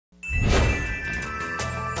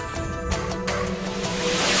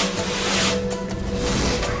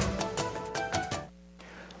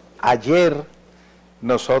Ayer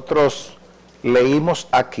nosotros leímos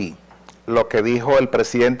aquí lo que dijo el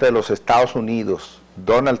presidente de los Estados Unidos,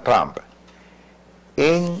 Donald Trump,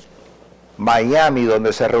 en Miami,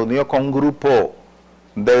 donde se reunió con un grupo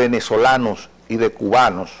de venezolanos y de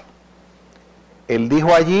cubanos. Él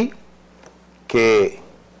dijo allí que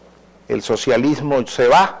el socialismo se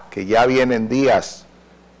va, que ya vienen días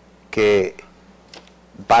que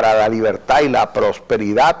para la libertad y la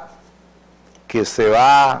prosperidad, que se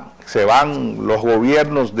van los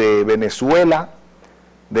gobiernos de Venezuela,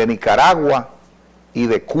 de Nicaragua y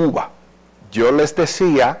de Cuba. Yo les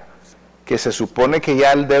decía que se supone que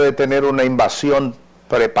ya él debe tener una invasión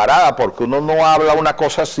preparada, porque uno no habla una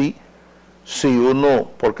cosa así,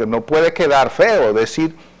 porque no puede quedar feo. Es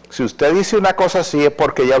decir, si usted dice una cosa así es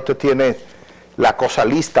porque ya usted tiene la cosa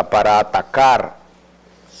lista para atacar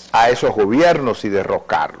a esos gobiernos y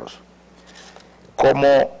derrocarlos.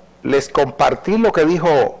 Como les compartí lo que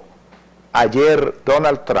dijo ayer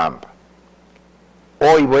Donald Trump,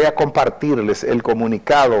 hoy voy a compartirles el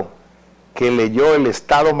comunicado que leyó el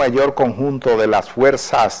Estado Mayor Conjunto de las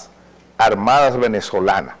Fuerzas Armadas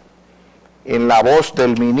Venezolanas, en la voz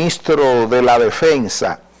del ministro de la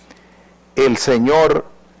Defensa, el señor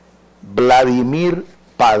Vladimir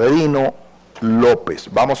Padrino López.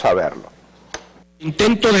 Vamos a verlo.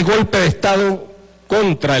 Intento de golpe de Estado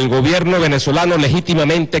contra el gobierno venezolano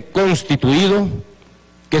legítimamente constituido,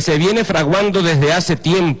 que se viene fraguando desde hace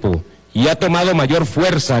tiempo y ha tomado mayor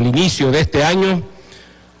fuerza al inicio de este año,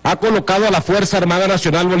 ha colocado a la Fuerza Armada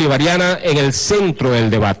Nacional Bolivariana en el centro del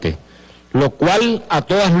debate, lo cual a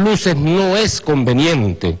todas luces no es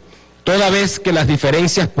conveniente, toda vez que las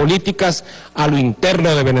diferencias políticas a lo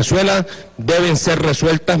interno de Venezuela deben ser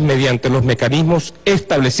resueltas mediante los mecanismos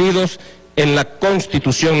establecidos en la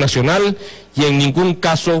Constitución Nacional y en ningún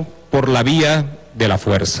caso por la vía de la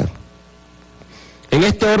fuerza. En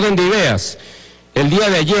este orden de ideas, el día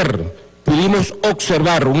de ayer pudimos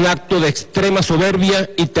observar un acto de extrema soberbia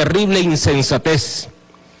y terrible insensatez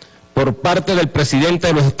por parte del presidente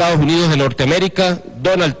de los Estados Unidos de Norteamérica,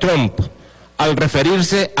 Donald Trump, al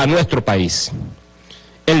referirse a nuestro país.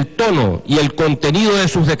 El tono y el contenido de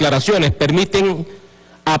sus declaraciones permiten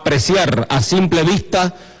apreciar a simple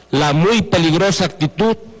vista la muy peligrosa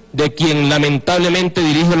actitud de quien lamentablemente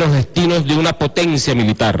dirige los destinos de una potencia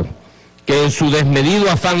militar, que en su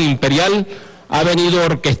desmedido afán imperial ha venido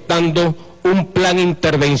orquestando un plan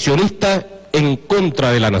intervencionista en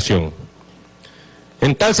contra de la nación.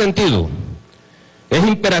 En tal sentido, es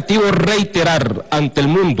imperativo reiterar ante el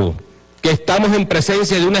mundo que estamos en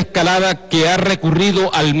presencia de una escalada que ha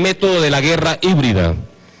recurrido al método de la guerra híbrida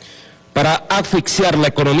para asfixiar la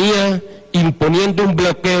economía, imponiendo un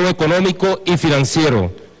bloqueo económico y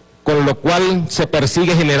financiero, con lo cual se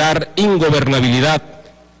persigue generar ingobernabilidad,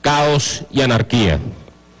 caos y anarquía.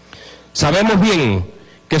 Sabemos bien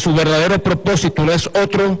que su verdadero propósito no es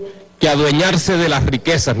otro que adueñarse de las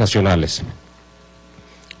riquezas nacionales.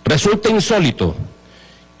 Resulta insólito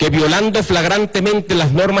que, violando flagrantemente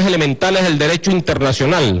las normas elementales del derecho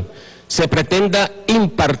internacional, se pretenda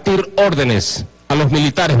impartir órdenes a los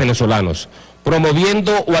militares venezolanos,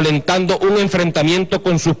 promoviendo o alentando un enfrentamiento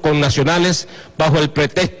con sus connacionales bajo el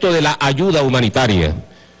pretexto de la ayuda humanitaria.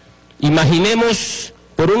 Imaginemos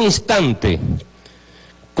por un instante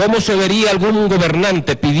cómo se vería algún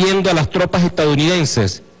gobernante pidiendo a las tropas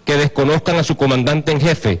estadounidenses que desconozcan a su comandante en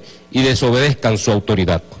jefe y desobedezcan su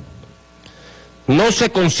autoridad. No se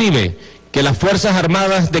concibe que las Fuerzas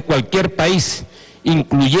Armadas de cualquier país,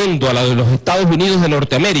 incluyendo a la de los Estados Unidos de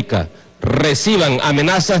Norteamérica, reciban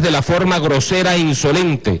amenazas de la forma grosera e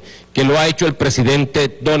insolente que lo ha hecho el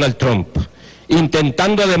presidente Donald Trump,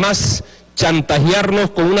 intentando además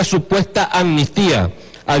chantajearnos con una supuesta amnistía,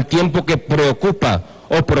 al tiempo que preocupa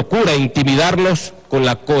o procura intimidarnos con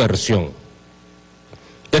la coerción.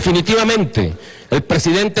 Definitivamente, el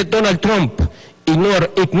presidente Donald Trump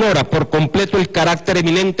ignora por completo el carácter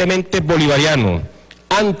eminentemente bolivariano,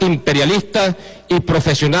 antiimperialista y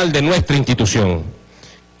profesional de nuestra institución,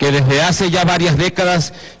 que desde hace ya varias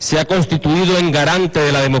décadas se ha constituido en garante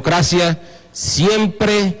de la democracia,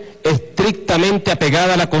 siempre estrictamente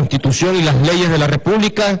apegada a la Constitución y las leyes de la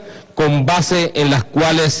República, con base en las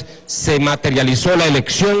cuales se materializó la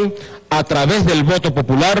elección a través del voto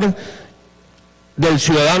popular del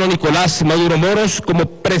ciudadano Nicolás Maduro Moros como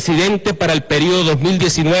presidente para el periodo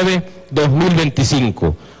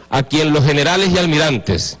 2019-2025, a quien los generales y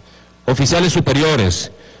almirantes, oficiales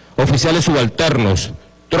superiores, oficiales subalternos,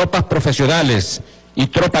 tropas profesionales y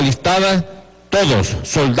tropa alistada, todos,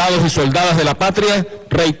 soldados y soldadas de la patria,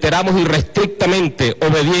 reiteramos irrestrictamente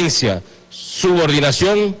obediencia,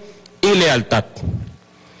 subordinación y lealtad.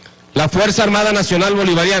 La Fuerza Armada Nacional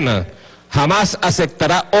Bolivariana jamás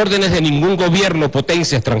aceptará órdenes de ningún gobierno o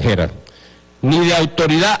potencia extranjera, ni de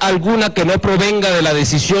autoridad alguna que no provenga de la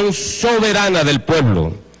decisión soberana del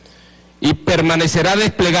pueblo, y permanecerá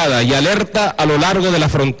desplegada y alerta a lo largo de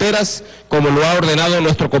las fronteras, como lo ha ordenado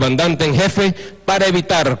nuestro comandante en jefe, para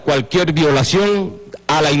evitar cualquier violación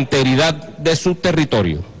a la integridad de su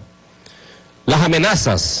territorio. Las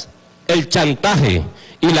amenazas, el chantaje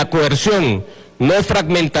y la coerción no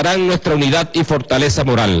fragmentarán nuestra unidad y fortaleza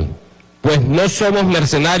moral, pues no somos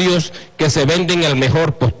mercenarios que se venden al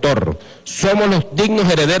mejor postor, somos los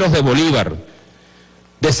dignos herederos de Bolívar,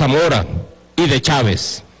 de Zamora y de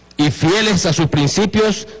Chávez, y fieles a sus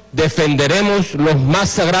principios defenderemos los más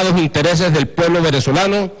sagrados intereses del pueblo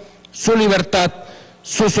venezolano, su libertad,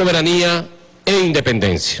 su soberanía e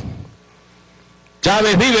independencia.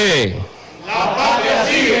 Chávez vive. La patria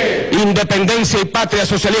sigue. Independencia y patria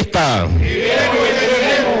socialista. Viviremos y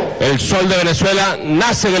venceremos. El sol de Venezuela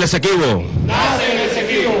nace en el Esequibo. Nace en el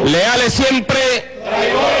Esequibo. Leales siempre.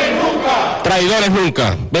 Traidores nunca. Traidores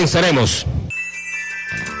nunca. Venceremos.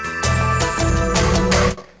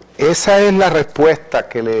 Esa es la respuesta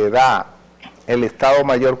que le da el Estado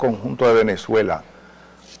Mayor Conjunto de Venezuela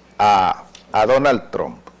a Donald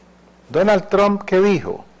Trump. Donald Trump, ¿qué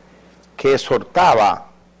dijo? Que exhortaba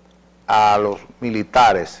a los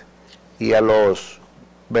militares y a los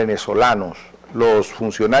venezolanos, los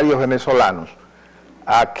funcionarios venezolanos,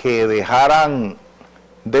 a que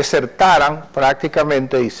desertaran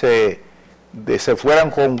prácticamente y se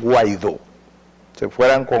fueran con Guaidó,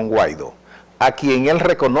 a quien él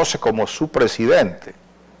reconoce como su presidente.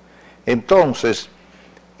 Entonces,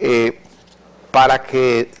 para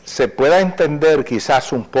que se pueda entender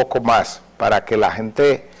quizás un poco más, para que la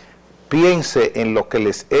gente piense en lo que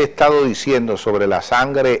les he estado diciendo sobre la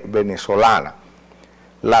sangre venezolana,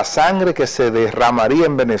 la sangre que se derramaría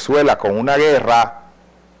en Venezuela con una guerra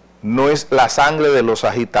no es la sangre de los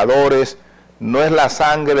agitadores, no es la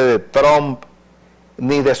sangre de Trump,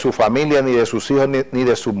 ni de su familia, ni de sus hijos, ni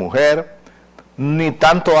de su mujer, ni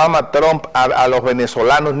tanto ama Trump a los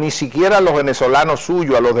venezolanos, ni siquiera a los venezolanos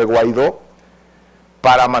suyos, a los de Guaidó,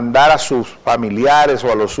 para mandar a sus familiares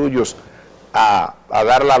o a los suyos a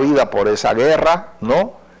dar la vida por esa guerra,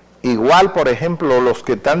 ¿no? Igual, por ejemplo, los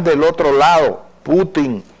que están del otro lado,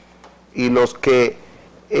 Putin, y los que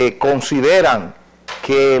consideran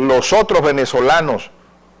que los otros venezolanos,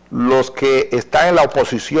 los que están en la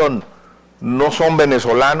oposición, no son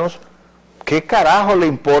venezolanos, ¿qué carajo le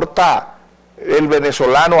importa el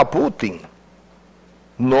venezolano a Putin?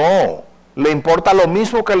 No, le importa lo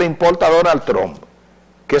mismo que le importa a Donald Trump,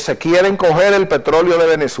 que se quieren coger el petróleo de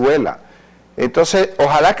Venezuela. Entonces,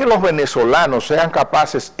 ojalá que los venezolanos sean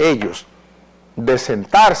capaces ellos de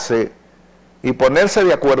sentarse y ponerse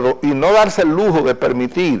de acuerdo y no darse el lujo de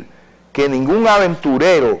permitir que ningún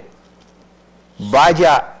aventurero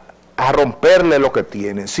vaya a romperle lo que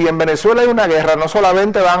tienen. Si en Venezuela hay una guerra, no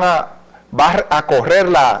solamente van a correr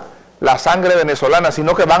la sangre venezolana,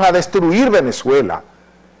 sino que van a destruir Venezuela.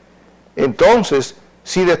 Entonces,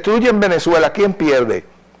 si destruyen Venezuela, ¿quién pierde?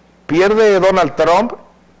 ¿Pierde Donald Trump?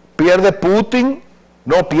 ¿Pierde Putin?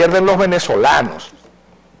 No, pierden los venezolanos,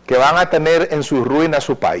 que van a tener en su ruina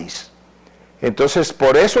su país. Entonces,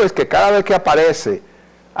 por eso es que cada vez que aparece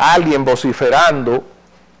alguien vociferando,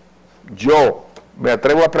 yo me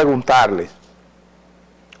atrevo a preguntarles,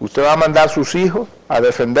 ¿usted va a mandar a sus hijos a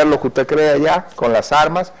defender lo que usted cree allá con las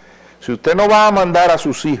armas? Si usted no va a mandar a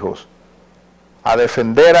sus hijos a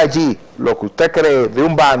defender allí lo que usted cree de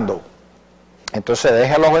un bando, entonces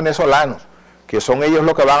deje a los venezolanos, que son ellos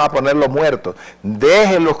los que van a poner los muertos,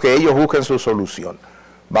 déjenlos que ellos busquen su solución.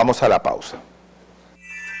 Vamos a la pausa.